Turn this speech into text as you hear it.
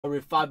We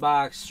have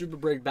 5-box Super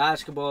Break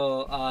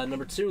Basketball.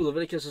 Number 2,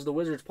 Leviticus is the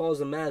Wizards, Paul is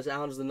the Mavs,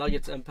 Allen is the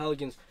Nuggets and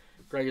Pelicans,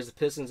 Greg is the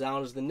Pistons,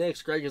 Allen is the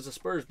Knicks, Greg is the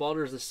Spurs,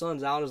 Balder is the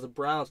Suns, Allen is the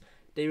Browns,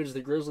 David is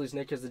the Grizzlies,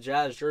 Nick is the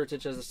Jazz,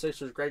 Juritich is the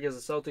Sixers, Greg is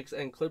the Celtics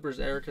and Clippers,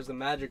 Eric is the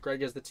Magic,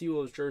 Greg is the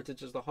T-Wolves,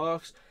 Juritich is the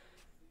Hawks,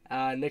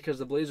 Nick is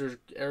the Blazers,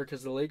 Eric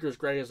is the Lakers,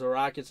 Greg is the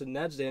Rockets and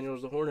Nets, Daniel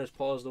is the Hornets,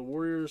 Paul is the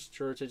Warriors,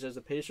 Juritich is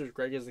the Pacers,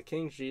 Greg is the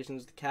Kings, Jason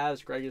is the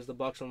Cavs, Greg is the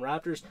Bucks and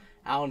Raptors,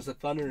 Allen is the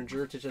Thunder, and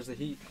Juritich is the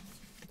Heat.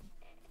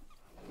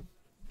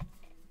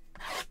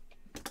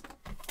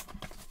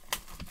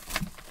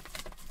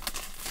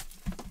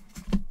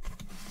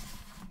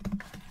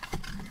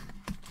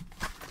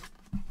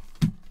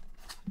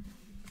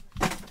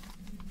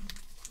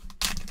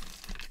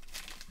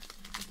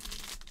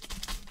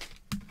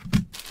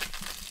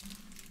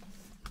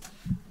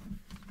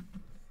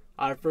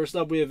 All right, first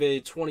up, we have a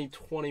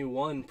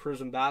 2021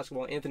 Prizm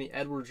Basketball Anthony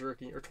Edwards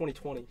rookie, or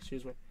 2020,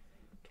 excuse me.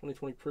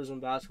 2020 Prizm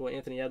Basketball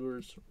Anthony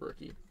Edwards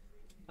rookie.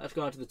 That's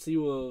gone to the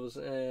T-Wolves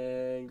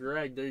and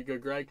Greg. There you go,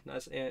 Greg.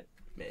 Nice man.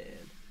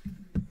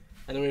 And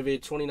then we have a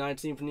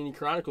 2019 Panini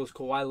Chronicles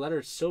Kawhi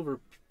Leonard Silver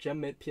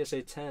Gem Mint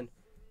PSA 10.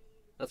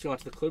 That's gone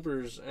to the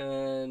Clippers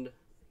and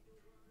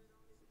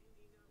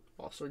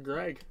also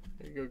Greg.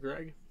 There you go,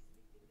 Greg.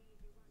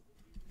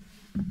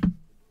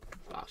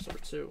 Box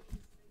number 2.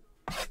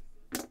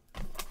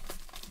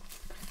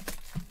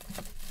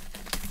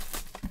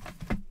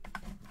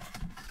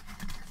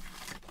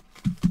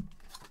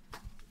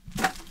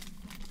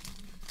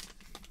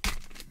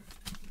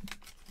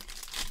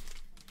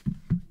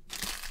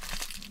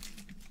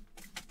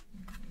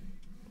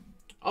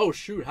 Oh,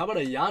 shoot. How about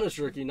a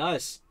Giannis rookie?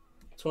 Nice.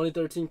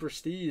 2013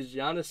 Prestige.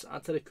 Giannis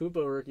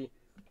Antetokounmpo rookie.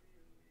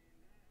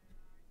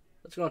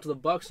 Let's go on to the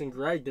Bucks and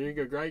Greg. There you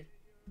go, Greg.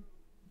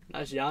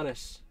 Nice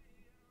Giannis.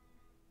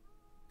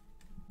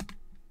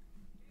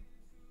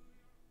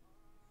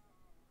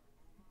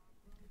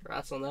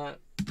 Congrats on that.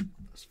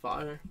 That's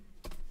fire.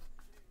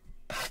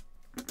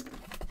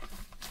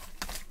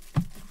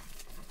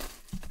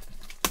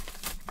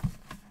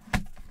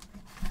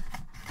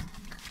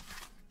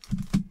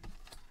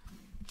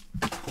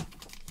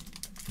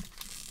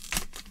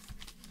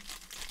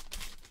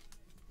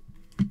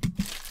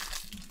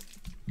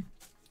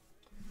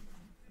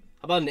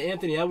 How about an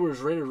Anthony Edwards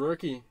rated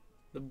rookie?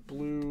 The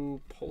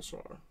blue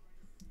Pulsar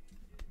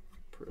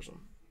Prizm.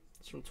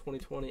 It's from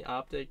 2020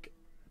 Optic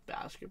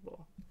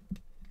Basketball.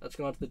 That's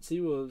going to the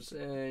T-Wolves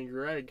and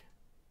Greg.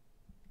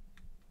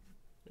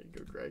 There you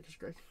go, Greg.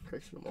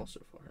 Greg's seen them all so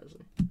far,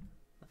 hasn't he?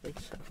 I think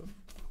so.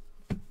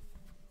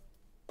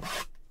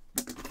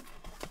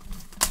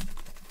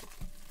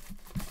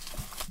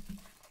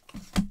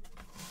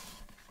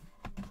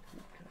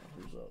 Okay,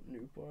 who's up?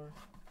 New bar.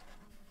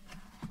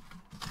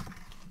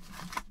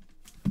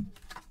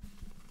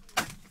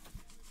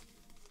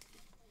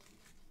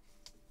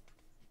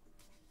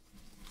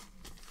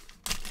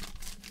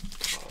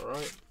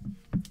 Alright.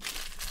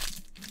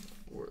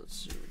 Let's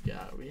see what we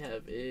got. We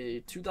have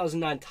a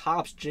 2009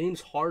 Topps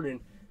James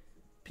Harden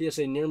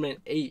PSA Near Mint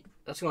 8.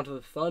 That's going to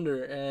the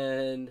Thunder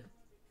and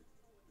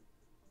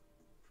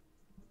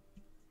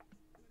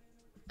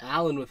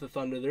Allen with the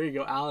Thunder. There you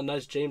go, Allen.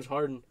 Nice James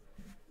Harden.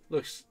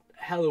 Looks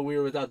hella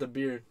weird without the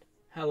beard.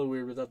 Hella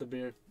weird without the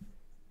beard.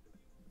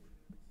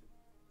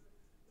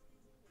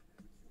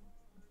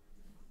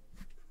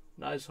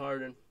 Nice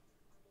Harden.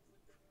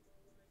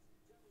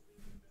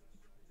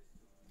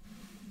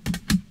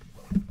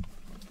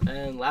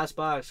 And last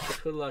box.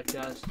 Good luck,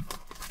 guys.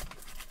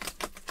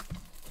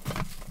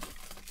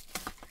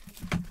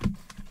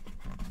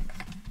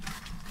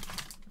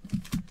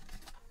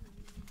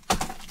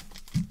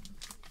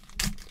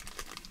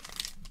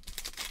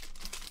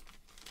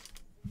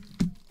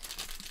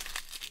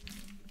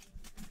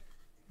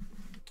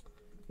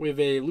 We have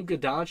a Luka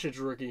Doncic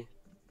rookie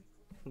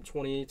from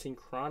 2018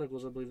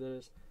 Chronicles, I believe that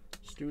is.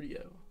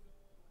 Studio.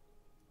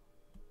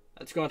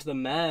 That's gone to the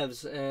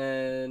Mavs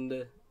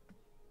and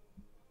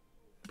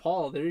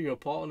Paul. There you go,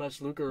 Paul.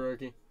 Nice Luka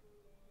rookie.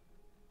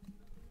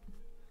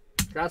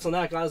 Congrats on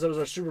that, guys. That was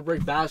our Super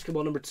Break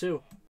Basketball number 2.